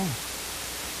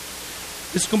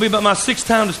This is going to be about my 6th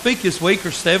time to speak this week, or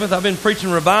 7th. I've been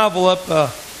preaching revival up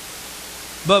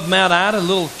above Mount Ida, a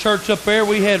little church up there.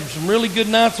 We had some really good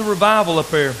nights of revival up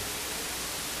there.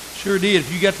 Sure did.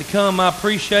 If you got to come, I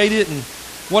appreciate it. And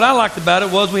what I liked about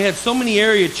it was we had so many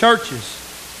area churches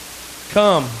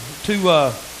come to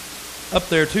up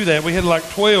there to that. We had like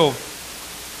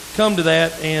 12 come to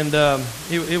that, and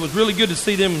it was really good to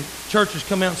see them churches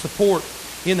come out and support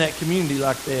in that community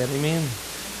like that. Amen.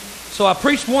 So I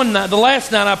preached one night. The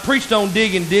last night I preached on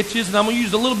digging ditches, and I'm going to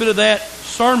use a little bit of that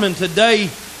sermon today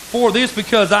for this,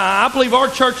 because I believe our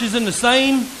church is in the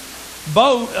same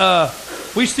boat.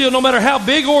 We still, no matter how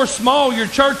big or small your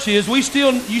church is, you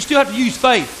still have to use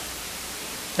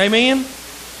faith. Amen.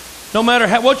 No matter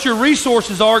what your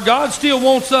resources are, God still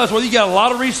wants us, whether you got a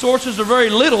lot of resources or very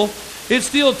little, it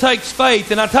still takes faith.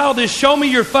 And I titled this, Show Me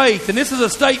Your Faith. And this is a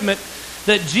statement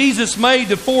that Jesus made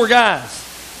to 4 guys.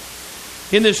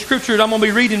 In this scripture that I'm going to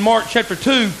be reading, Mark chapter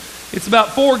 2, it's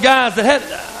about 4 guys that had,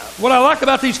 what I like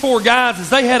about these 4 guys is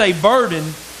they had a burden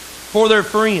for their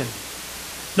friend.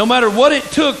 No matter what it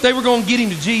took, they were going to get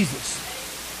him to Jesus.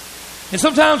 And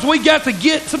sometimes we got to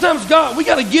get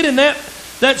in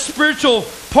that spiritual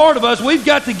part of us. We've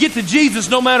got to get to Jesus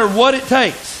no matter what it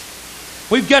takes.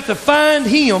 We've got to find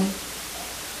Him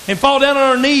and fall down on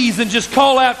our knees and just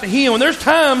call out to Him. And there's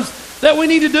times that we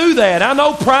need to do that. I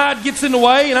know pride gets in the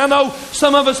way, and I know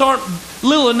some of us aren't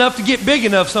little enough to get big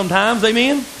enough sometimes.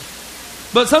 Amen?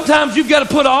 But sometimes you've got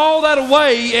to put all that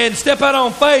away and step out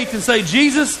on faith and say,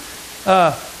 Jesus,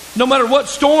 no matter what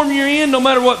storm you're in, no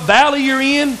matter what valley you're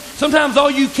in, sometimes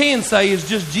all you can say is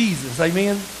just Jesus.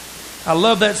 Amen? I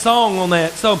love that song on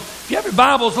that. So if you have your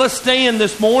Bibles, let's stand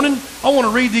this morning. I want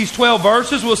to read these 12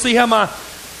 verses. We'll see how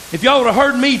if y'all would have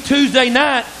heard me Tuesday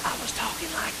night, I was talking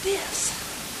like this.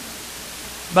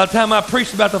 By the time I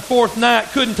preached about the 4th night,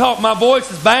 couldn't talk. My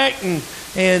voice is back,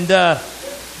 and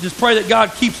just pray that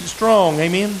God keeps it strong.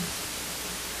 Amen.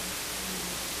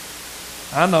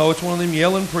 I know it's one of them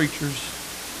yelling preachers.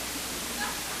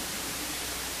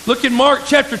 Look in Mark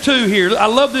chapter 2 here. I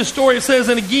love this story. It says,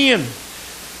 and again,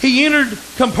 he entered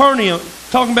Capernaum,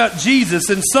 talking about Jesus,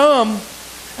 and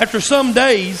after some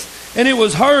days, and it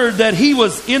was heard that he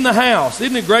was in the house.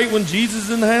 Isn't it great when Jesus is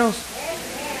in the house?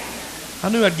 I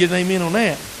knew I'd get an amen on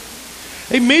that.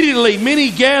 Immediately,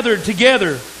 many gathered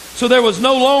together, so there was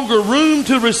no longer room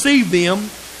to receive them,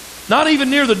 not even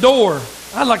near the door.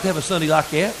 I'd like to have a Sunday like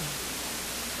that.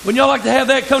 Wouldn't y'all like to have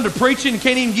that come to preaching and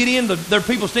can't even get in? There are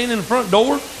people standing in the front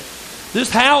door. This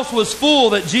house was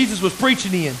full that Jesus was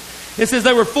preaching in. It says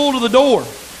they were full to the door.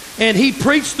 And he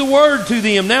preached the word to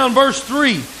them. Now in verse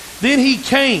 3, then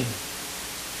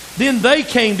they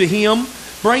came to him,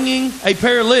 bringing a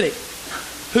paralytic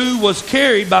who was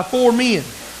carried by 4 men.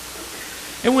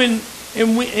 And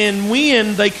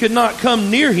when they could not come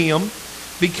near him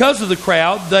because of the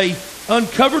crowd, they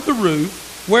uncovered the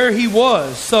roof where he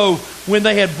was. So when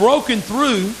they had broken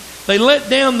through, they let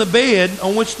down the bed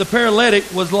on which the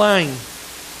paralytic was lying.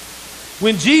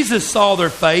 When Jesus saw their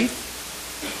faith,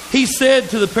 he said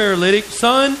to the paralytic,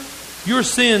 Son, your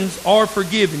sins are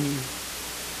forgiven you.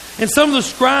 And some of the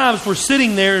scribes were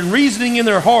sitting there and reasoning in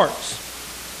their hearts,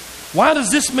 why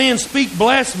does this man speak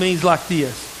blasphemies like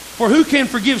this? For who can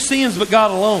forgive sins but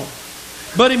God alone?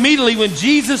 But immediately when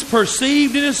Jesus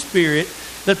perceived in his spirit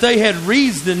that they had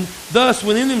reasoned thus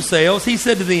within themselves, he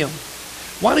said to them,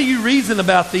 why do you reason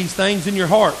about these things in your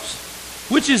hearts?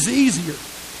 Which is easier,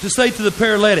 to say to the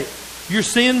paralytic, your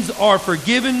sins are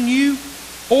forgiven you,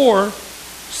 or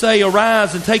say,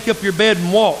 arise and take up your bed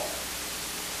and walk?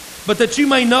 But that you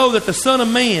may know that the Son of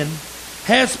Man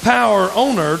has power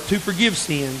on earth to forgive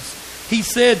sins. He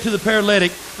said to the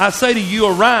paralytic, I say to you,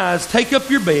 arise, take up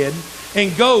your bed,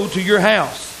 and go to your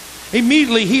house.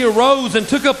 Immediately he arose and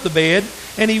took up the bed,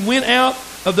 and he went out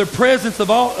of the presence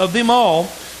of them all,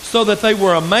 so that they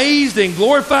were amazed and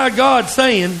glorified God,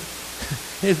 saying,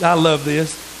 I love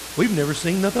this, we've never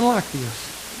seen nothing like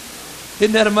this.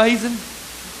 Isn't that amazing?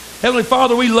 Heavenly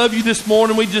Father, we love you this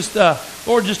morning. We just,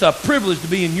 Lord, just a privilege to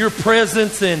be in your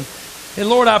presence. And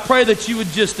Lord, I pray that you would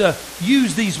just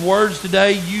use these words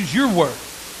today. Use your word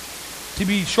to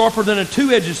be sharper than a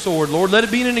 2-edged sword, Lord. Let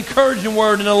it be an encouraging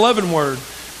word and a loving word.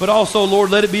 But also,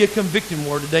 Lord, let it be a convicting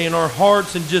word today in our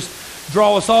hearts, and just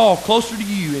draw us all closer to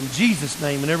you in Jesus'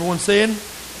 name. And everyone said,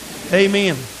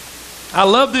 amen. I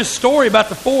love this story about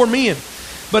the 4 men.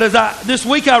 But this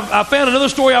week I found another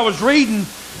story I was reading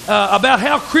about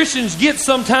how Christians get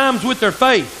sometimes with their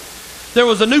faith. There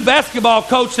was a new basketball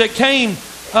coach that came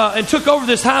and took over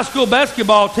this high school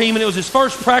basketball team, and it was his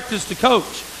first practice to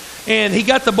coach. And he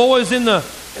got the boys on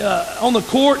the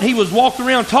court, and he was walking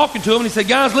around talking to them, and he said,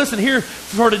 guys, listen, here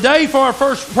for today, for our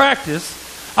first practice,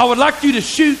 I would like you to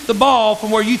shoot the ball from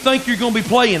where you think you're going to be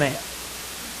playing at.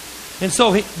 And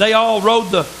so they all rode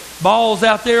the balls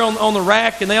out there on the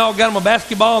rack, and they all got them a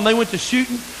basketball, and they went to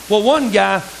shooting. Well, one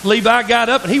guy, Levi, got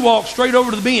up, and he walked straight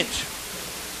over to the bench.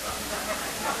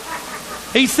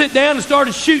 He sat down and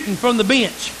started shooting from the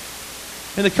bench.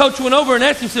 And the coach went over and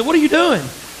asked him, said, "What are you doing?"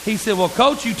 He said, "Well,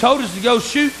 Coach, you told us to go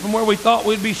shoot from where we thought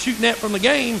we'd be shooting at from the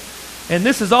game. And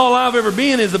this is all I've ever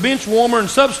been, is a bench warmer and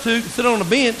substitute and sit on a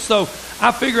bench. So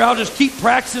I figure I'll just keep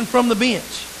practicing from the bench."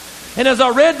 And as I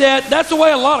read that, that's the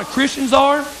way a lot of Christians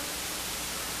are.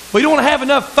 We don't have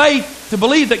enough faith to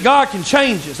believe that God can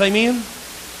change us. Amen?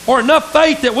 Or enough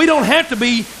faith that we don't have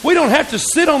to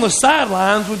sit on the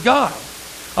sidelines with God.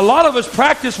 A lot of us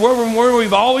practice where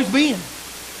we've always been.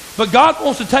 But God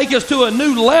wants to take us to a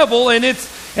new level, and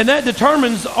that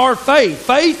determines our faith.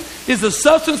 Faith is the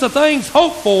substance of things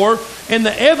hoped for and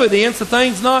the evidence of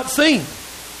things not seen.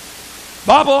 The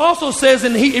Bible also says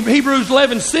in Hebrews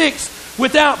 11:6,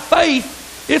 without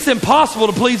faith, it's impossible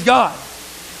to please God.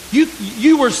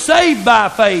 You were saved by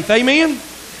faith. Amen?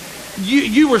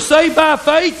 You were saved by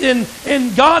faith,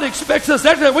 and God expects us.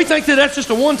 We think that that's just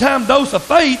a one-time dose of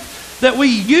faith that we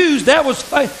use. That was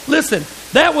faith. Listen,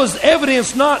 that was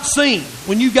evidence not seen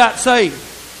when you got saved.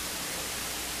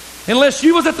 Unless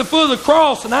you was at the foot of the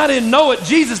cross and I didn't know it,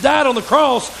 Jesus died on the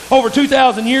cross over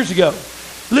 2,000 years ago.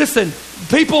 Listen,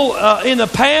 people in the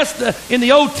past, in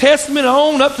the Old Testament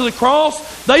on up to the cross,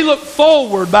 they looked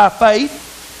forward by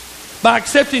faith, by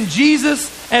accepting Jesus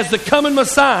as the coming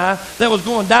Messiah that was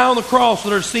going to die on the cross for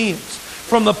their sins.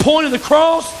 From the point of the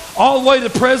cross all the way to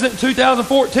the present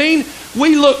 2014,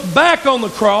 we look back on the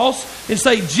cross and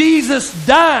say, Jesus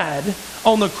died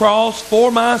on the cross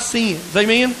for my sins.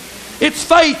 Amen? It's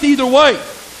faith either way.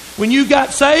 When you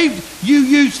got saved, you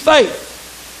used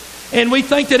faith. And we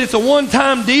think that it's a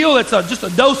one-time deal. It's just a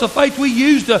dose of faith we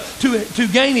use to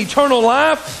gain eternal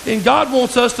life. And God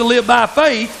wants us to live by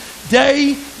faith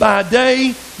day by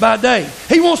day by day.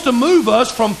 He wants to move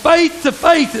us from faith to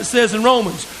faith, it says in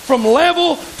Romans. From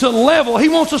level to level. He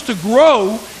wants us to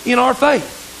grow in our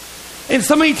faith. And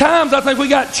so many times I think we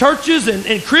got churches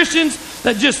and Christians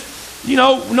that just,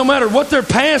 no matter what their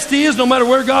past is, no matter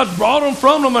where God's brought them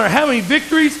from, no matter how many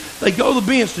victories, they go to the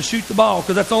bench to shoot the ball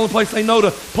because that's the only place they know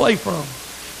to play from.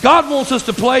 God wants us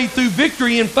to play through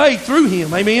victory and faith through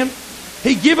Him. Amen?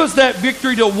 He give us that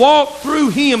victory to walk through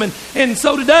Him. And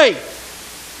so today,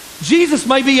 Jesus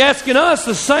may be asking us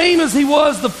the same as He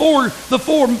was the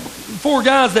four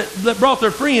guys that brought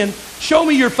their friend, show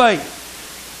me your faith.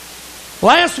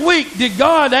 Last week, did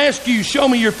God ask you, show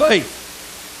me your faith?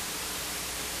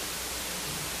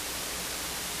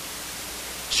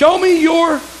 Show me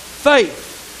your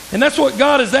faith. And that's what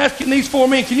God is asking these four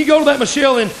men. Can you go to that,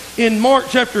 Michelle, in Mark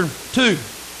chapter 2?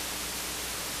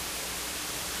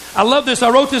 I love this.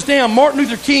 I wrote this down. Martin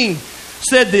Luther King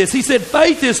said this. He said,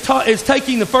 faith is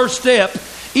taking the first step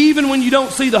even when you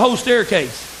don't see the whole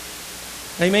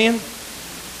staircase. Amen?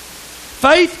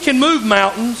 Faith can move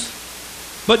mountains,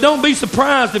 but don't be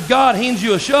surprised if God hands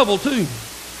you a shovel too.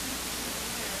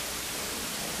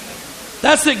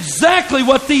 That's exactly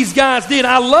what these guys did.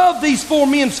 I love these four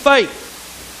men's faith.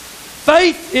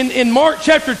 Faith in Mark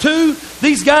chapter 2,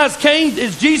 these guys came,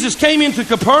 as Jesus came into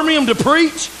Capernaum to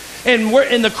preach,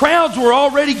 and the crowds were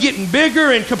already getting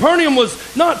bigger, and Capernaum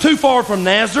was not too far from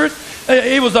Nazareth.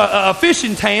 It was a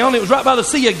fishing town. It was right by the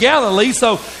Sea of Galilee,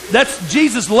 so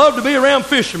Jesus loved to be around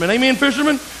fishermen. Amen,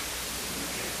 fishermen?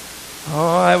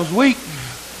 Oh, that was weak.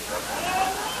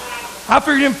 I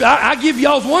figured I give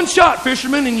y'all one shot,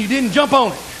 fishermen, and you didn't jump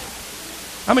on it.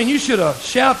 I mean, you should have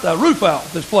shouted the roof out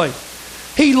this place.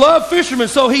 He loved fishermen,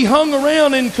 so he hung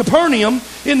around in Capernaum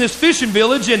in this fishing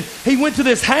village, and he went to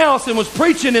this house and was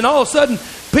preaching, and all of a sudden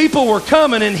people were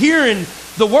coming and hearing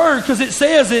the word, because it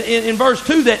says in verse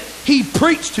 2 that he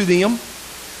preached to them.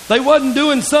 They wasn't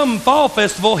doing some fall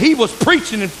festival. He was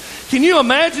preaching. And can you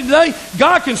imagine today,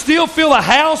 God can still fill a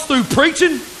house through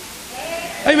preaching?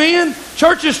 Amen.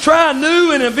 Churches try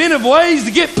new and inventive ways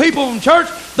to get people from church.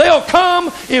 They'll come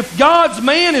if God's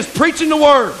man is preaching the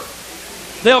word.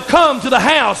 They'll come to the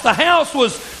house. The house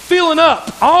was filling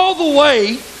up all the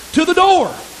way to the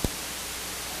door.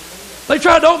 They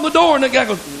tried to open the door, and the guy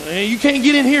goes, hey, you can't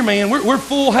get in here, man. We're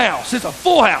full house. It's a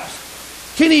full house.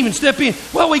 Can't even step in.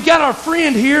 Well, we got our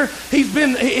friend here. He's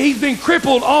been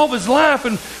crippled all of his life,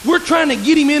 and we're trying to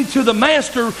get him into the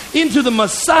Master, into the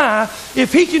Messiah.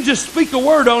 If he can just speak a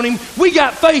word on him, we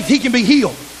got faith he can be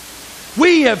healed.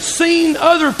 We have seen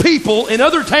other people in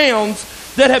other towns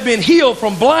that have been healed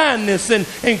from blindness and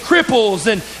cripples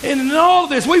and all of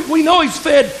this. We know he's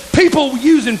fed people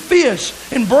using fish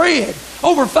and bread.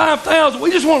 over 5,000.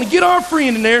 We just want to get our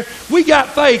friend in there. We got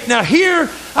faith. Now here,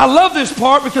 I love this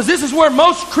part because this is where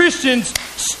most Christians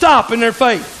stop in their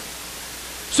faith.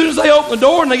 As soon as they open the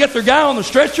door and they get their guy on the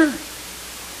stretcher,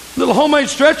 little homemade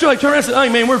stretcher, they turn around and say, hey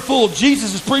man, we're full.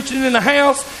 Jesus is preaching in the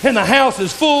house and the house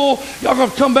is full. Y'all going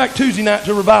to come back Tuesday night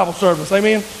to revival service.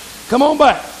 Amen. Come on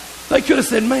back. They could have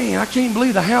said, man, I can't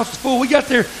believe the house is full. We got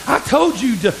there. I told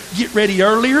you to get ready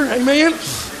earlier. Amen.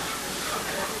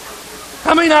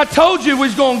 I mean, I told you we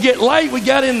was going to get late. We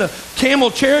got in the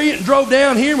camel chariot and drove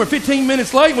down here. And we're 15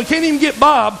 minutes late. We can't even get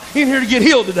Bob in here to get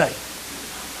healed today.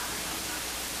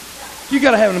 You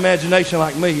got to have an imagination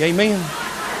like me. Amen.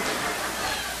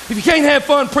 If you can't have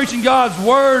fun preaching God's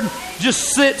word,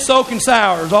 just sit, soak, and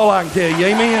sour is all I can tell you.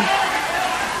 Amen.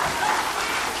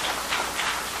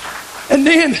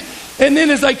 And then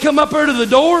as they come up there to the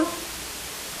door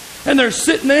and they're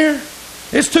sitting there,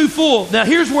 it's too full. Now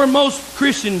here's where most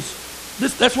Christians,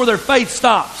 that's where their faith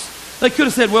stops. They could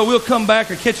have said, well, we'll come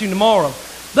back or catch him tomorrow.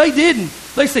 They didn't.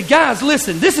 They said, guys,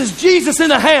 listen, this is Jesus in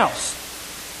the house.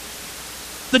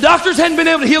 The doctors hadn't been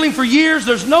able to heal him for years.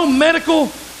 There's no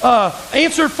medical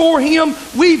answer for him.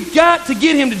 We've got to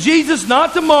get him to Jesus,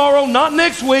 not tomorrow, not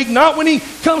next week, not when he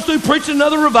comes through preaching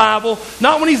another revival,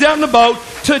 not when he's out in the boat.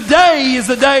 Today is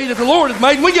the day that the Lord has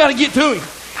made, and we got to get to him.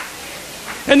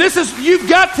 And you've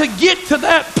got to get to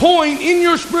that point in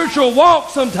your spiritual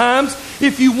walk sometimes.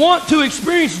 If you want to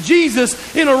experience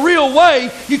Jesus in a real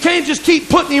way, you can't just keep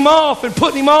putting him off and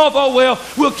putting him off. Oh, well,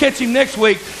 we'll catch him next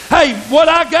week. Hey, what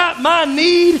I got, my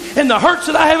need, and the hurts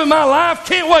that I have in my life,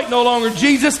 can't wait no longer,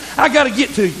 Jesus. I got to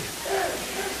get to you.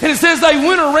 And it says they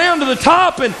went around to the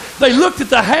top and they looked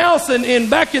at the house. And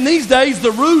back in these days,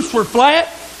 the roofs were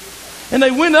flat. And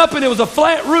they went up and it was a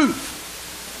flat roof.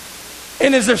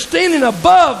 And as they're standing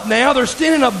above now, they're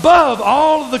standing above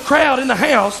all of the crowd in the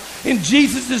house. And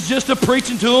Jesus is just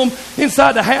preaching to them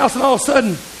inside the house. And all of a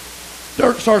sudden,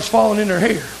 dirt starts falling in their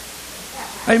hair.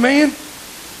 Amen?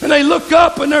 And they look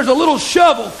up and there's a little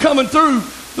shovel coming through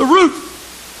the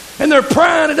roof. And they're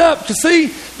prying it up. To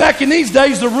see, back in these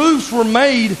days, the roofs were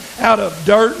made out of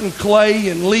dirt and clay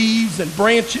and leaves and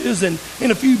branches and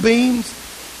a few beams.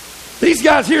 These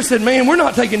guys here said, man, we're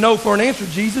not taking no for an answer,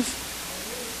 Jesus.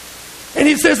 And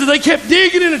he says that they kept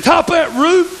digging in the top of that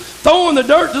roof, throwing the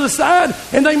dirt to the side,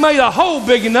 and they made a hole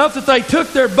big enough that they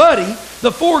took their buddy,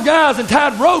 the four guys, and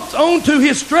tied ropes onto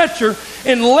his stretcher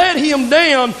and led him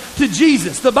down to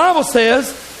Jesus. The Bible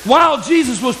says, while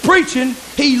Jesus was preaching,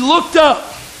 he looked up.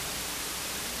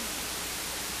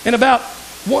 And about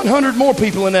 100 more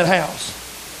people in that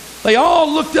house. They all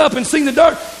looked up and seen the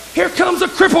dirt. Here comes a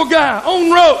crippled guy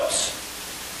on ropes.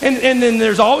 And then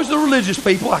there's always the religious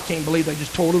people. I can't believe they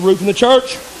just tore the roof in the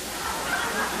church.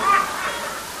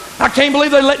 I can't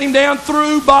believe they let him down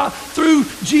through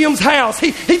Jim's house.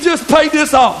 He just paid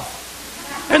this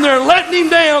off. And they're letting him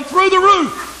down through the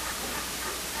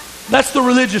roof. That's the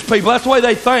religious people. That's the way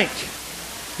they think.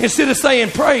 Instead of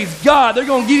saying, praise God, they're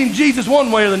going to get him Jesus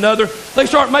one way or another. They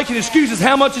start making excuses.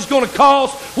 How much it's going to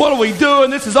cost? What are we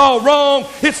doing? This is all wrong.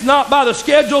 It's not by the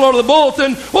schedule or the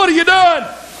bulletin. What are you doing?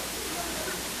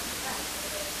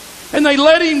 And they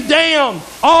let him down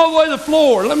all the way to the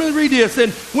floor. Let me read this.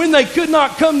 And when they could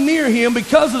not come near him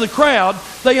because of the crowd,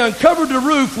 they uncovered the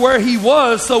roof where he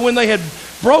was. So when they had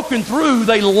broken through,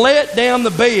 they let down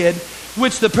the bed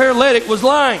which the paralytic was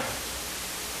lying.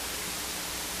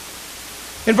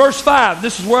 In verse 5,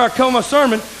 this is where I come my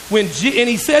sermon. And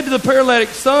he said to the paralytic,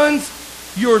 sons,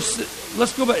 your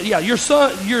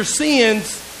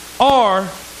sins are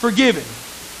forgiven.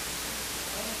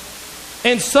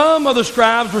 And some of the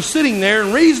scribes were sitting there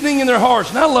and reasoning in their hearts.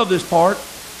 And I love this part.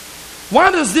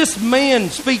 Why does this man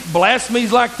speak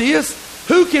blasphemies like this?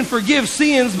 Who can forgive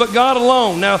sins but God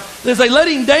alone? Now, as they let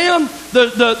him down,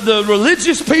 the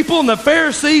religious people and the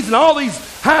Pharisees and all these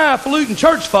highfalutin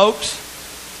church folks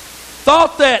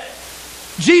thought that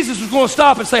Jesus was going to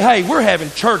stop and say, hey, we're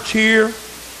having church here.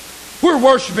 We're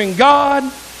worshiping God.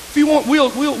 If you want,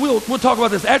 we'll talk about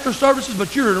this after services,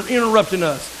 but you're interrupting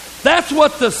us. That's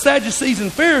what the Sadducees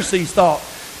and Pharisees thought.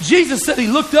 Jesus said he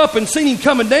looked up and seen him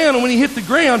coming down, and when he hit the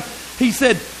ground, he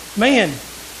said, man,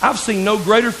 I've seen no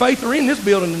greater faith in this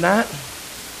building tonight.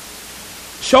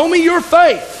 Show me your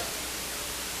faith.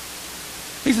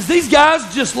 He says, these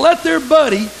guys just let their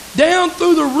buddy down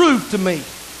through the roof to me.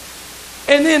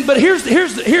 And then, but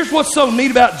here's what's so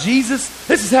neat about Jesus.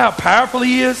 This is how powerful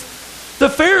he is. The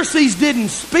Pharisees didn't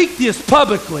speak this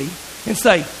publicly and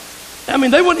say, I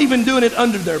mean, they weren't even doing it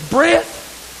under their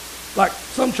breath, like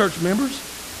some church members.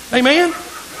 Amen?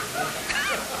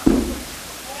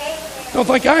 Don't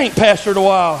think I ain't pastored a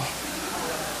while.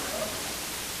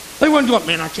 They weren't going,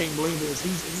 man, I can't believe this.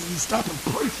 He's stopping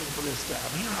preaching for this guy.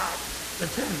 Man, they're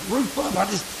tearing the roof up.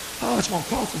 It's going to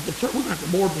cost us the church. We're going to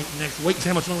have a board meeting next week and see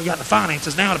how much money we got in the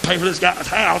finances now to pay for this guy's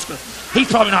house because he's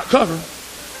probably not covered.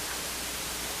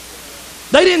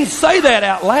 They didn't say that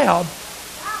out loud.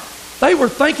 They were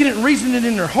thinking it and reasoning it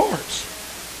in their hearts.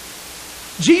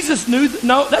 Jesus knew,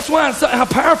 that's why it's how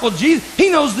powerful Jesus,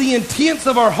 He knows the intents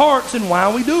of our hearts and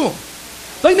why we do them.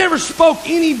 They never spoke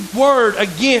any word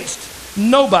against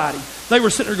nobody. They were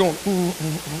sitting there going,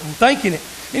 thinking it.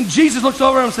 And Jesus looks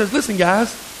over and says, listen,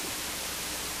 guys,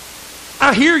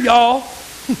 I hear y'all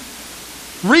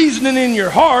reasoning in your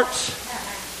hearts,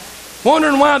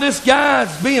 wondering why this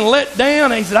guy's being let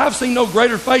down. And He said, I've seen no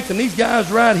greater faith than these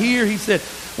guys right here. He said,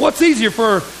 what's easier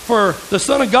for the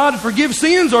Son of God to forgive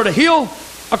sins or to heal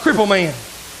a crippled man?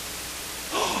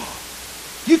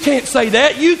 You can't say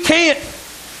that. You can't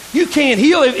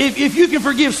heal. If you can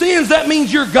forgive sins, that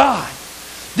means you're God.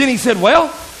 Then He said, well,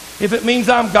 if it means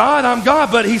I'm God, I'm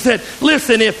God. But He said,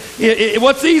 listen, if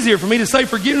what's easier for me to say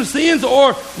forgive sins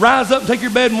or rise up and take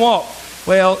your bed and walk?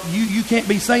 Well, you can't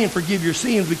be saying forgive your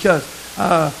sins because,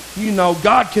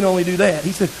 God can only do that.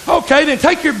 He said, okay, then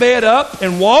take your bed up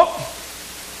and walk.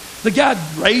 The guy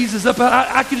raises up.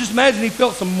 I could just imagine he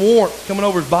felt some warmth coming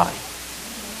over his body.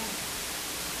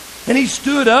 And he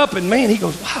stood up and, man, he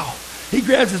goes, wow. He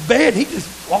grabs his bed and he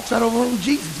just walks out over to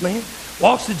Jesus, man.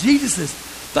 Walks to Jesus and says,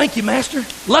 thank you, Master.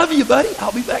 Love you, buddy.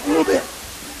 I'll be back in a little bit.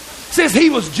 Says he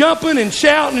was jumping and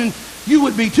shouting, and you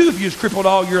would be too if you was crippled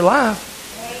all your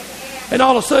life. And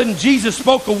all of a sudden, Jesus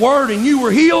spoke a word and you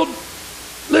were healed.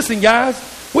 Listen, guys,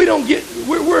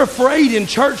 we're afraid in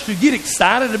church to get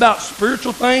excited about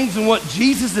spiritual things and what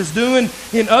Jesus is doing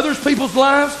in other people's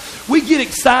lives. We get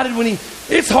excited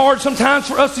it's hard sometimes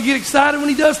for us to get excited when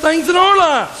He does things in our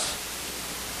lives.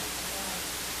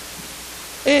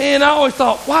 And I always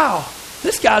thought, wow,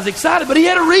 this guy's excited, but he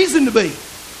had a reason to be.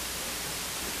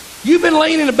 You've been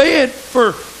laying in a bed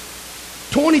for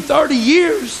 20, 30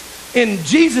 years, and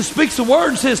Jesus speaks a word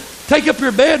and says, take up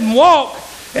your bed and walk,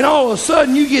 and all of a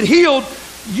sudden you get healed.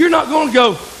 You're not going to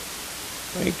go,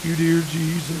 thank you, dear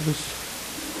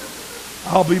Jesus.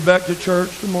 I'll be back to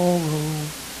church tomorrow.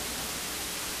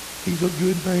 He's a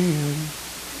good man.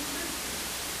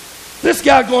 This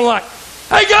guy going like,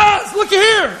 hey guys, look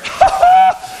here.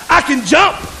 I can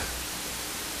jump.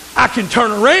 I can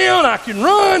turn around. I can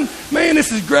run. Man,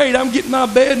 this is great. I'm getting my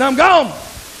bed and I'm gone.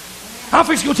 I'm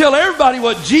fixing to go tell everybody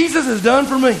what Jesus has done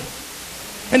for me.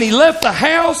 And he left the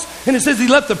house, and it says he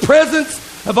left the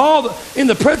presence of in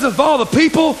the presence of all the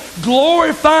people,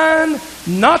 glorifying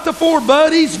not the four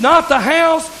buddies, not the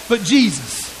house, but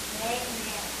Jesus.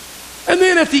 And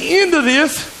then at the end of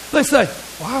this, they say,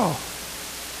 wow.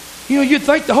 You'd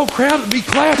think the whole crowd would be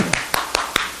clapping.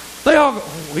 They all go,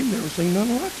 oh, we've never seen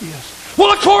nothing like this.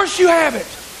 Well, of course you haven't.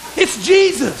 It's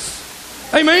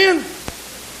Jesus. Amen?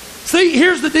 See,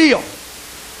 here's the deal.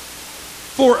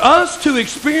 For us to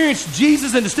experience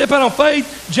Jesus and to step out on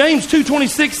faith, James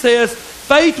 2:26 says,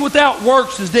 faith without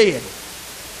works is dead.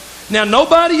 Now,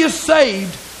 nobody is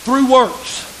saved through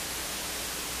works.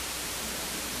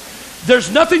 There's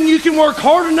nothing you can work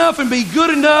hard enough and be good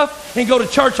enough and go to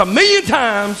church 1,000,000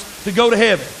 times to go to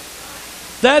heaven.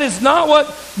 That is not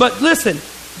what, but listen,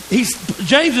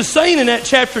 James is saying in that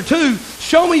chapter 2,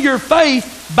 show me your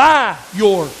faith by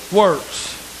your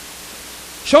works.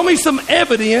 Show me some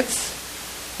evidence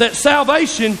that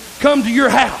salvation come to your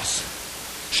house.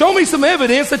 Show me some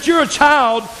evidence that you're a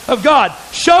child of God.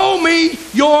 Show me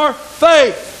your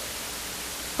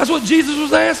faith. That's what Jesus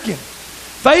was asking.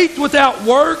 Faith without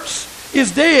works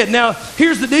is dead. Now,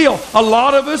 here's the deal. A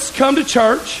lot of us come to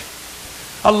church.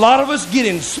 A lot of us get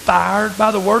inspired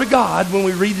by the Word of God when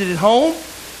we read it at home.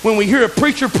 When we hear a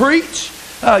preacher preach,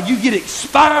 you get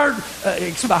expired.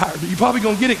 You're probably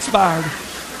going to get expired.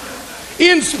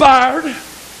 Inspired.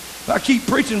 If I keep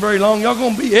preaching very long, y'all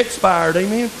going to be expired.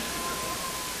 Amen.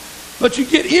 But you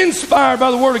get inspired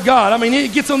by the Word of God. I mean,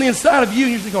 it gets on the inside of you,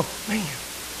 and you're just going, man,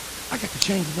 I got to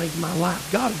change things in my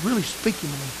life. God is really speaking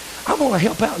to me. I'm going to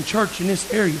help out in church in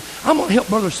this area. I'm going to help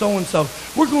brother so-and-so.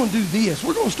 We're going to do this.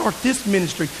 We're going to start this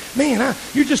ministry. Man,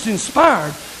 you're just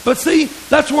inspired. But see,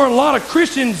 that's where a lot of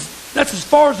Christians, that's as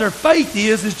far as their faith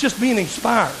is just being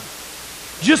inspired.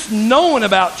 Just knowing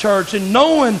about church and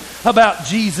knowing about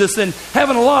Jesus and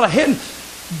having a lot of head.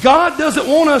 God doesn't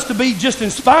want us to be just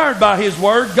inspired by His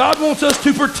Word. God wants us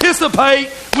to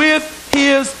participate with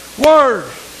His Word.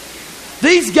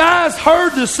 These guys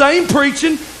heard the same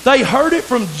preaching. They heard it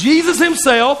from Jesus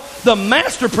Himself, the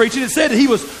master preaching. It said that He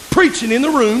was preaching in the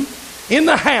room, in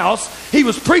the house. He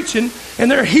was preaching,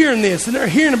 And they're hearing this, and they're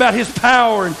hearing about his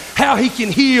power and how he can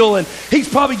heal. And he's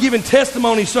probably giving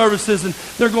testimony services, and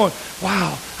they're going,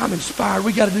 wow, I'm inspired.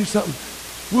 We got to do something.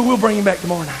 We'll bring him back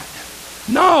tomorrow night.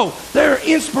 No, their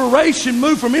inspiration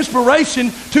moved from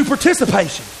inspiration to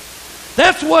participation.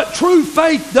 That's what true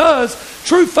faith does.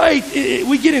 True faith,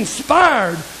 we get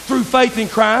inspired through faith in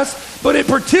Christ, but it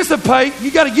participate,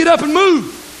 you got to get up and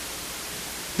move.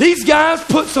 These guys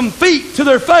put some feet to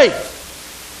their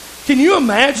faith. Can you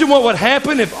imagine what would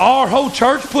happen if our whole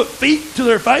church put feet to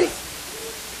their faith?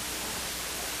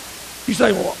 You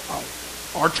say, well,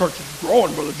 our church is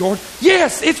growing, Brother George.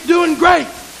 Yes, it's doing great.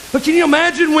 But can you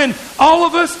imagine when all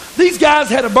of us, these guys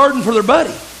had a burden for their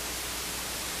buddy.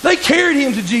 They carried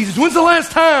him to Jesus. When's the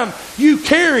last time you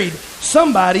carried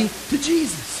somebody to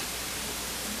Jesus?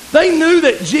 They knew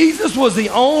that Jesus was the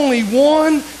only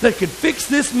one that could fix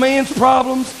this man's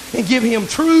problems and give him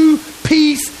true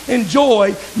peace and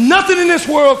joy. Nothing in this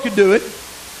world could do it.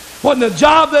 Wasn't the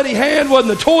job that he had,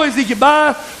 wasn't the toys he could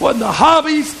buy, wasn't the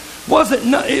hobbies,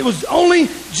 it was only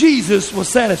Jesus was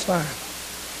satisfying.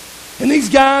 And these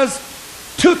guys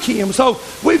took him. So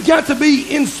we've got to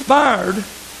be inspired.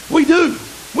 We do.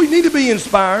 We need to be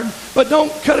inspired, but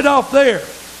don't cut it off there.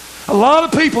 A lot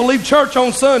of people leave church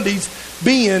on Sundays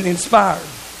being inspired.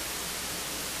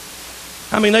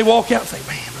 I mean, they walk out and say,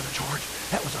 man, Brother George,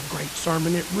 that was a great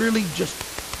sermon. It really just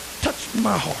touched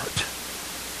my heart.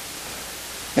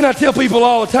 And I tell people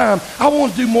all the time, I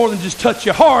want to do more than just touch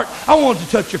your heart. I want to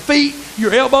touch your feet,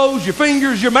 your elbows, your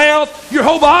fingers, your mouth, your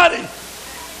whole body.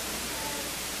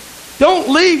 Don't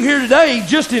leave here today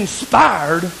just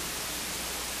inspired.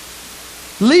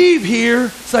 Leave here,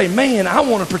 say, man, I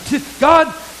want to participate.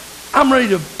 God, I'm ready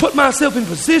to put myself in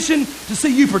position to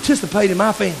see you participate in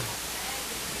my family,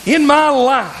 in my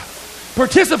life.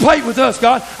 Participate with us,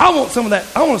 God. I want some of that.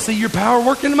 I want to see your power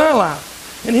work in my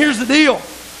life. And here's the deal.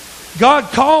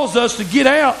 God calls us to get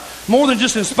out more than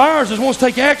just inspires us, wants to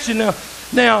take action.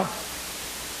 Now,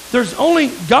 there's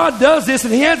only, God does this,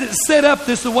 and he has it set up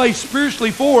this way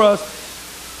spiritually for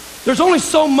us. There's only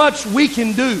so much we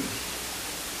can do.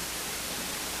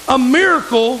 A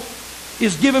miracle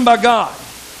is given by God.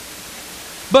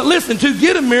 But listen, to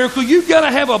get a miracle, you've got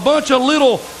to have a bunch of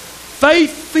little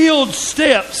faith-filled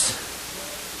steps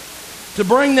to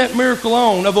bring that miracle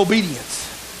on of obedience.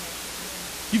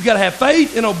 You've got to have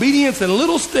faith and obedience and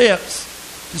little steps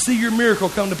to see your miracle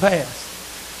come to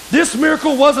pass. This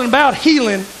miracle wasn't about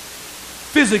healing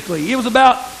physically. It was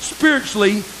about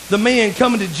spiritually the man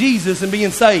coming to Jesus and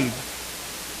being saved.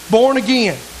 Born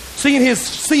again. Seeing his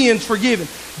sins forgiven.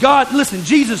 God, listen,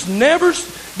 Jesus never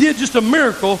did just a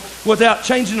miracle without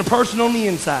changing a person on the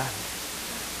inside.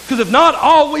 Because if not,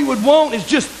 all we would want is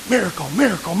just miracle,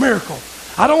 miracle, miracle.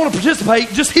 I don't want to participate,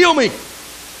 just heal me.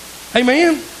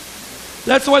 Amen?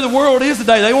 That's the way the world is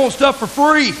today. They want stuff for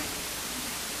free.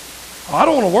 Oh, I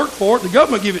don't want to work for it. The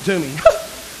government give it to me.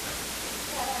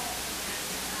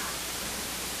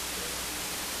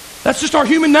 That's just our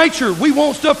human nature. We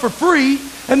want stuff for free,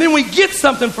 and then we get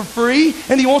something for free,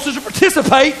 and he wants us to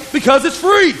participate because it's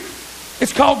free.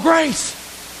 It's called grace.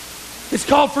 It's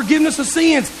called forgiveness of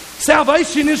sins.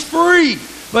 Salvation is free.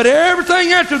 But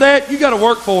everything after that, you got to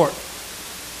work for it.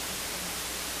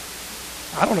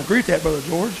 I don't agree with that, Brother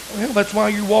George. Well, that's why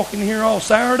you're walking here all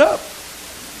soured up.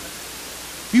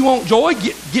 If you want joy,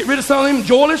 get rid of some of them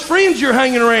joyless friends you're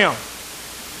hanging around.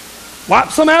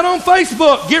 Wipe some out on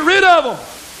Facebook. Get rid of them.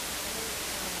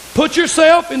 Put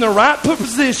yourself in the right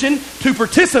position to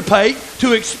participate,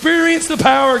 to experience the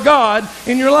power of God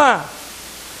in your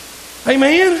life.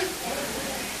 Amen?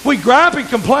 We gripe and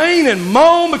complain and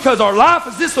moan because our life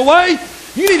is this way.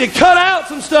 You need to cut out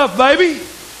some stuff, baby.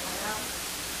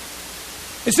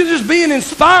 Instead of just being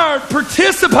inspired,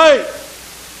 participate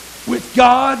with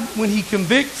God when he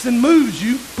convicts and moves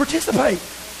you. Participate.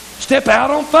 Step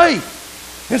out on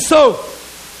faith. And so,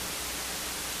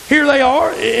 here they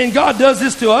are, and God does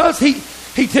this to us.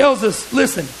 He tells us,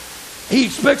 listen, he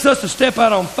expects us to step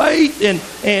out on faith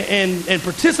and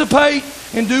participate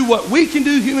and do what we can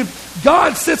do.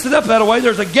 God sets it up that way.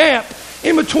 There's a gap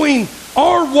in between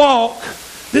our walk,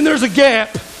 then there's a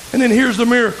gap, and then here's the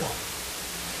miracle.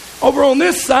 Over on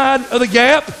this side of the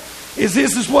gap this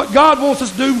is what God wants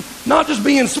us to do, not just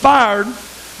be inspired,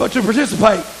 but to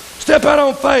participate. Step out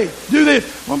on faith. Do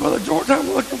this. Well, Brother George, I'm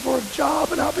looking for a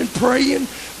job, and I've been praying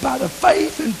by the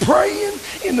faith and praying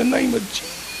in the name of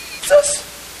Jesus.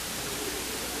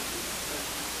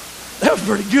 That was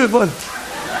pretty good, wasn't it?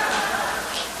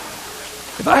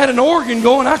 If I had an organ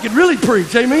going, I could really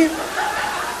preach. Amen?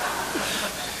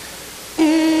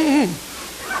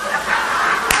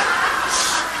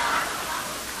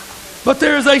 But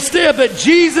there is a step that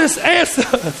Jesus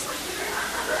asks us.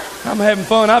 I'm having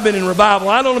fun. I've been in revival.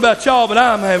 I don't know about y'all, but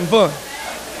I'm having fun.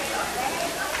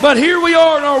 But here we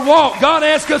are in our walk. God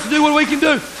asks us to do what we can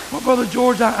do. Well, Brother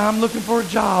George, I'm looking for a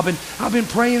job, and I've been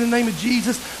praying in the name of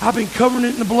Jesus. I've been covering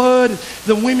it in the blood.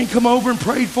 The women come over and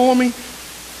prayed for me.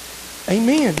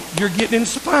 Amen. You're getting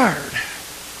inspired.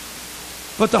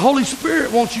 But the Holy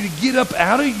Spirit wants you to get up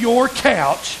out of your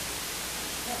couch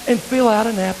and fill out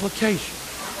an application.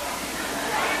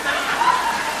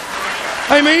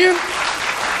 Amen.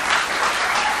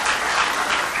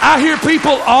 I hear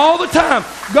people all the time,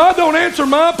 God don't answer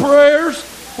my prayers.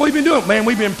 What have you been doing? Man,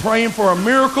 we've been praying for a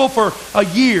miracle for a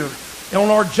year on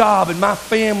our job and my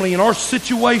family and our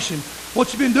situation.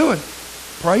 What you been doing?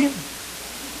 Praying?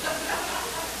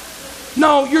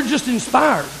 No, you're just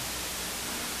inspired.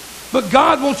 But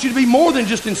God wants you to be more than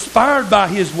just inspired by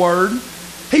His Word.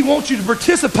 He wants you to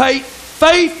participate.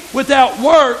 Faith without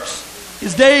works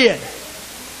is dead.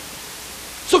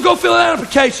 So go fill out an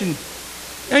application.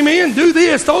 Amen. Do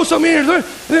this. Throw some in. And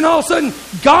then all of a sudden,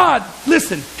 God,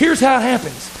 listen, here's how it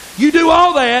happens. You do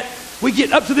all that. We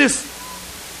get up to this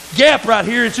gap right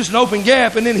here. It's just an open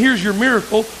gap. And then here's your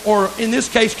miracle. Or in this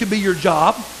case, could be your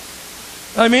job.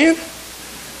 Amen.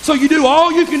 So you do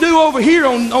all you can do over here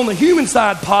on the human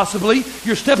side possibly.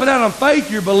 You're stepping out on faith.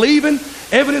 You're believing.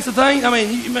 Evidence of things. I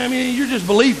mean, you're just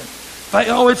believing.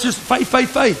 It's just faith, faith,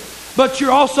 faith. But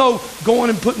you're also going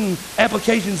and putting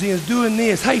applications in, doing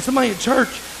this. Hey, somebody at church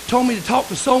told me to talk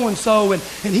to so-and-so, and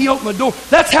he opened the door.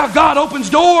 That's how God opens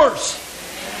doors.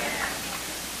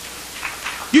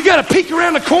 You got to peek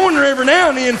around the corner every now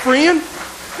and then, friend.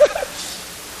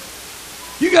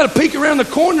 You got to peek around the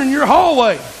corner in your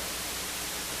hallway.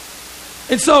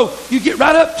 And so you get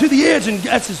right up to the edge, and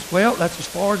that's as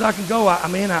far as I can go.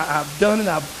 I've done it.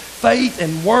 I've faith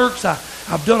and works.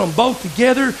 I've done them both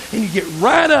together, and you get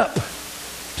right up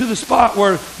to the spot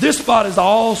where this spot is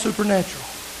all supernatural.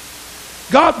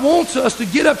 God wants us to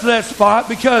get up to that spot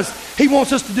because He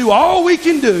wants us to do all we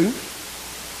can do.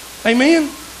 Amen?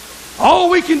 All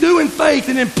we can do in faith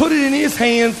and then put it in His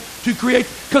hands to create.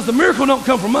 Because the miracle don't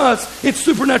come from us. It's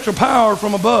supernatural power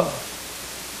from above.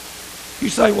 You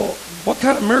say, well, what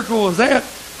kind of miracle is that?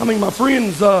 I mean, my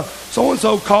friends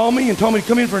so-and-so called me and told me to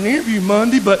come in for an interview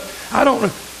Monday, but I don't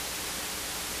know.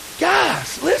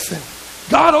 Guys, listen.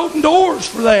 God opened doors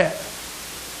for that.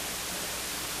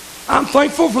 I'm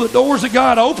thankful for the doors that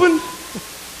God opened,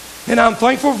 and I'm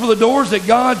thankful for the doors that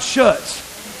God shuts.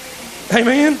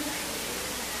 Amen?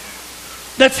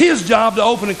 That's His job to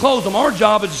open and close them. Our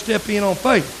job is to step in on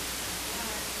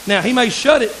faith. Now, He may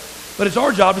shut it, but it's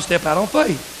our job to step out on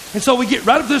faith. And so we get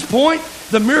right up to this point,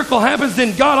 the miracle happens,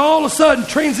 then God all of a sudden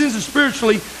transcends it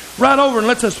spiritually right over and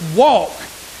lets us walk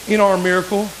in our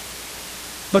miracle.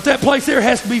 But that place there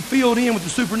has to be filled in with the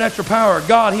supernatural power of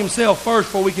God Himself first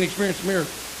before we can experience the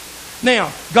miracle.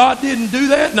 Now, God didn't do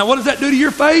that. Now, what does that do to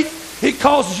your faith? It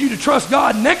causes you to trust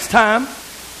God next time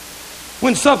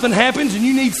when something happens and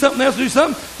you need something else to do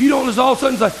something. You don't just all of a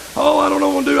sudden say, oh, I don't know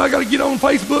what to do. I got to get on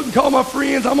Facebook and call my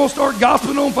friends. I'm going to start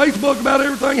gossiping on Facebook about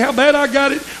everything, how bad I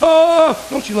got it. Oh,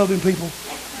 don't you love them people?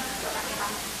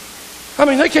 I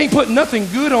mean, they can't put nothing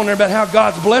good on there about how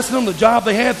God's blessing them, the job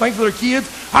they have, thankful for their kids.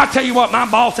 I tell you what, my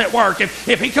boss at work,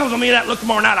 if he comes on me that look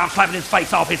tomorrow night, I'm slapping his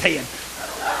face off his head.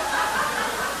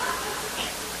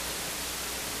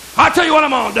 I tell you what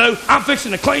I'm going to do. I'm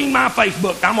fixing to clean my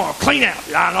Facebook. I'm going to clean out.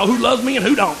 I know who loves me and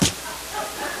who don't.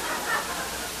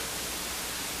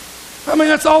 I mean,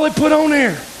 that's all they put on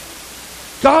there.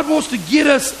 God wants to get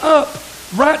us up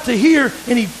right to here,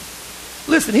 and He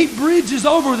bridges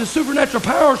over the supernatural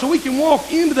power so we can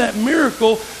walk into that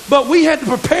miracle, but we had to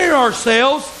prepare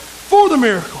ourselves for the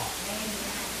miracle.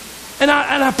 And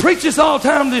I preach this all the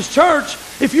time in this church.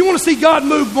 If you want to see God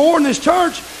move more in this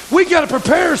church, we got to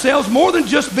prepare ourselves more than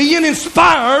just being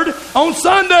inspired on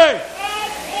Sunday.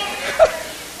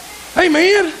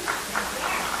 Amen.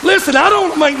 Listen, I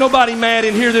don't make nobody mad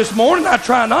in here this morning. I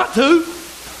try not to.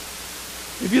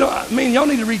 If you don't, y'all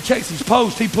need to read Casey's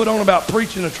post he put on about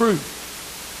preaching the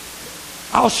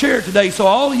truth. I'll share it today so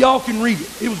all of y'all can read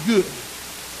it. It was good.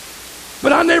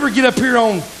 But I never get up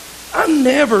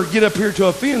here to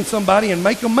offend somebody and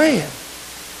make them mad.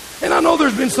 And I know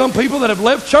there's been some people that have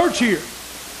left church here.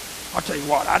 I'll tell you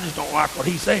what, I just don't like what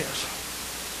he says.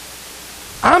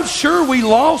 I'm sure we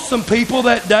lost some people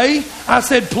that day. I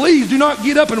said, please do not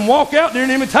get up and walk out during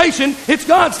invitation. It's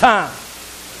God's time.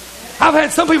 I've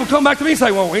had some people come back to me and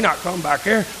say, well, we're not coming back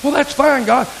here. Well, that's fine,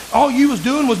 God. All you was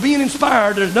doing was being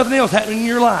inspired. There's nothing else happening in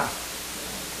your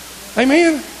life.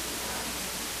 Amen?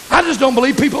 I just don't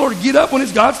believe people are to get up when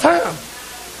it's God's time.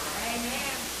 Amen.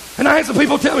 And I had some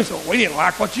people tell me, so we didn't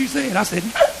like what you said. I said,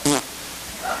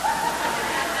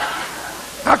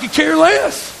 I could care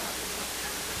less.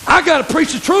 I got to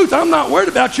preach the truth. I'm not worried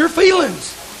about your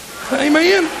feelings.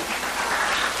 Amen.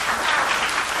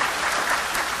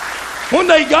 One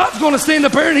day God's going to stand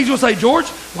up there and he's going to say, George,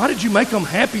 why did you make them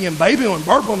happy and baby them and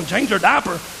burp them and change their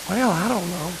diaper? Well, I don't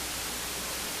know.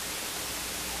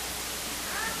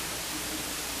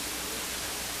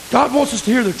 God wants us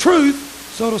to hear the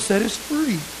truth so it'll set us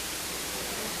free.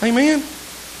 Amen.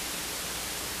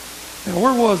 Now,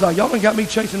 where was I? Y'all done got me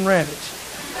chasing rabbits.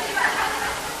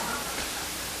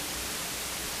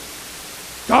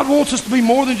 God wants us to be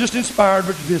more than just inspired,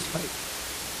 but to participate.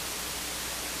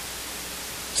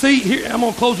 See, here, I'm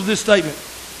going to close with this statement.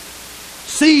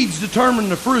 Seeds determine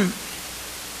the fruit,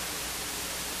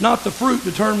 not the fruit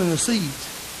determine the seeds.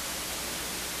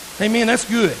 Amen, that's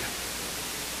good.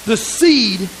 The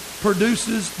seed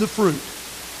produces the fruit.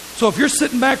 So if you're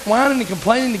sitting back whining and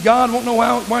complaining to God, won't know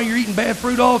why you're eating bad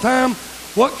fruit all the time,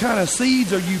 what kind of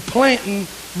seeds are you planting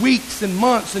weeks and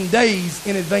months and days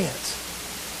in advance?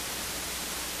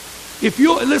 If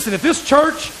this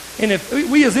church and if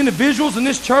we as individuals in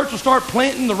this church will start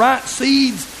planting the right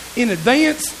seeds in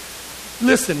advance,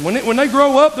 listen, when they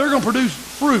grow up, they're going to produce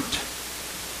fruit.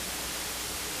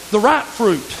 The right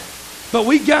fruit. But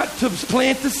we got to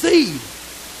plant the seed.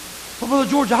 Well,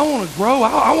 Brother George, I want to grow.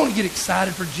 I want to get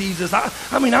excited for Jesus. I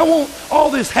want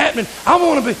all this happening. I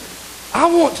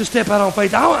want to step out on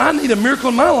faith. I need a miracle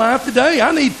in my life today.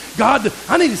 I need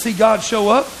to see God show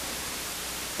up.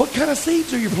 What kind of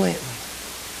seeds are you planting?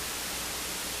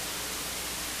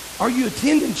 Are you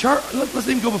attending church? Let's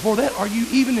even go before that. Are you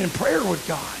even in prayer with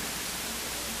God?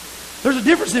 There's a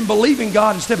difference in believing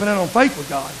God and stepping out on faith with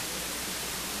God.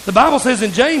 The Bible says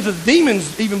in James that the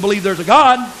demons even believe there's a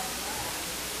God.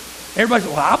 Everybody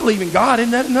says, well, I believe in God.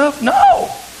 Isn't that enough?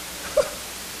 No.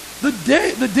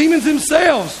 The demons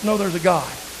themselves know there's a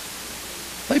God.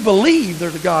 They believe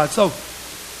there's a God. So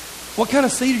what kind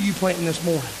of seed are you planting this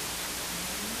morning?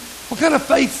 What kind of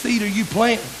faith seed are you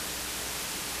planting?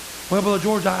 Well, Brother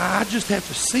George, I just have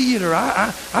to see it, or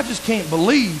I just can't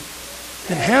believe.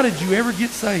 Then how did you ever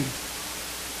get saved?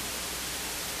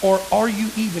 Or are you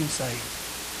even saved?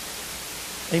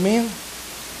 Amen?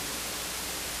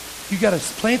 You got to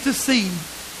plant the seed,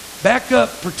 back up,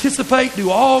 participate, do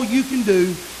all you can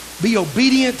do, be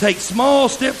obedient, take small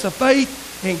steps of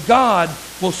faith, and God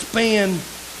will span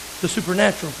the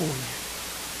supernatural for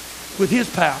you with His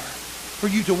power for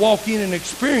you to walk in and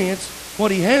experience what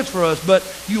He has for us. But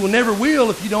you will never will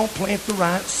if you don't plant the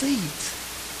right seeds.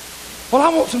 Well, I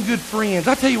want some good friends.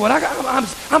 I tell you what,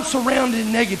 I'm surrounded in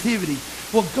negativity.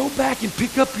 Well, go back and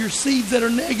pick up your seeds that are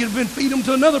negative and feed them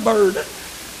to another bird.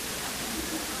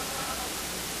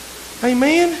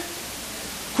 Amen?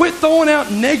 Quit throwing out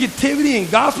negativity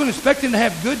and gossip and expecting to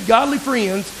have good, godly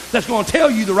friends that's going to tell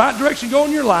you the right direction to go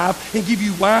in your life and give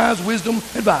you wise, wisdom,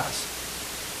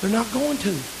 advice. They're not going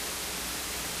to.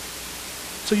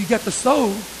 So you got to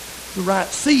sow the right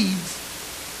seeds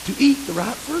to eat the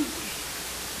right fruit.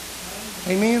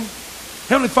 Amen?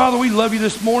 Heavenly Father, we love you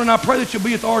this morning. I pray that you'll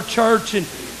be at our church and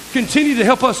continue to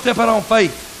help us step out on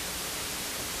faith.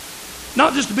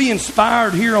 Not just to be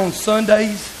inspired here on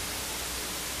Sundays,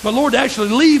 but Lord, to actually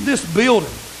leave this building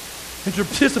and to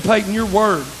participate in your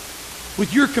word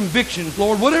with your convictions,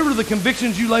 Lord. Whatever the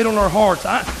convictions you laid on our hearts.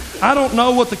 I don't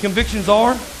know what the convictions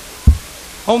are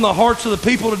on the hearts of the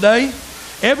people today.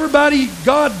 Everybody,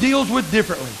 God deals with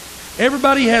differently.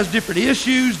 Everybody has different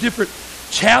issues, different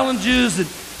challenges.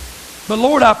 But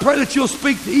Lord, I pray that you'll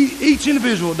speak to each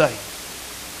individual today.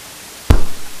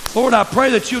 Lord, I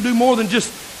pray that you'll do more than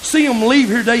just see them leave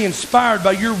here today inspired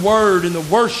by your word and the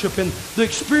worship and the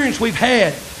experience we've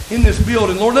had in this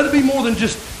building. Lord, let it be more than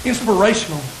just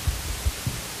inspirational.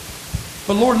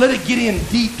 But Lord, let it get in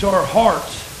deep to our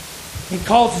hearts and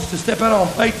cause us to step out on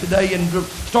faith today and to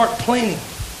start planting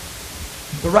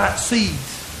the right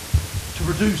seeds to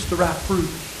produce the right fruit.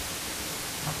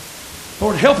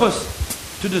 Lord, help us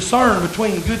to discern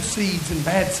between good seeds and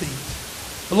bad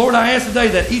seeds. But Lord, I ask today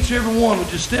that each and every one would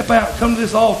just step out, come to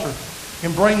this altar,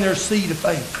 and bring their seed of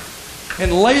faith.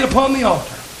 And lay it upon the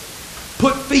altar.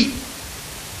 Put feet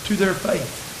to their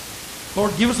faith.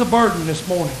 Lord, give us a burden this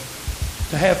morning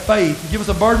to have faith. Give us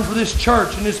a burden for this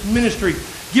church and this ministry.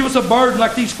 Give us a burden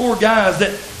like these 4 guys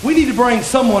that we need to bring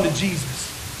someone to Jesus.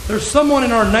 There's someone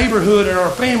in our neighborhood and our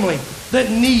family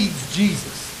that needs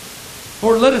Jesus.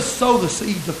 Lord, let us sow the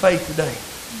seeds of faith today.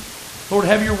 Lord,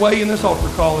 have your way in this altar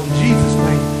call in Jesus'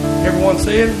 name. Everyone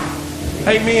said,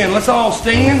 amen. Let's all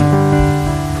stand.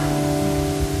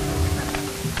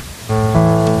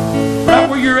 Right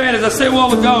where you're at, as I said a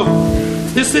while ago,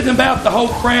 this isn't about the whole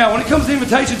crowd. When it comes to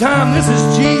invitation time, this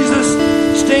is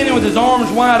Jesus standing with his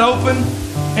arms wide open.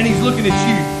 and He's looking at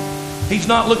you. He's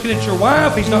not looking at your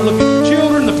wife. He's not looking at your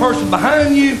children, the person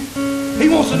behind you. He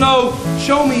wants to know,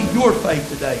 show me your faith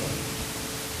today.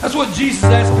 That's what Jesus is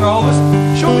asking all of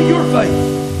us. Show me your faith.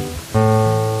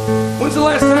 When's the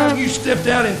last time you stepped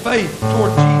out in faith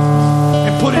toward Jesus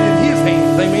and put it in His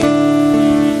hands? Amen.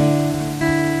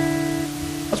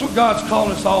 That's what God's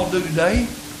calling us all to do today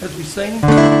as we sing.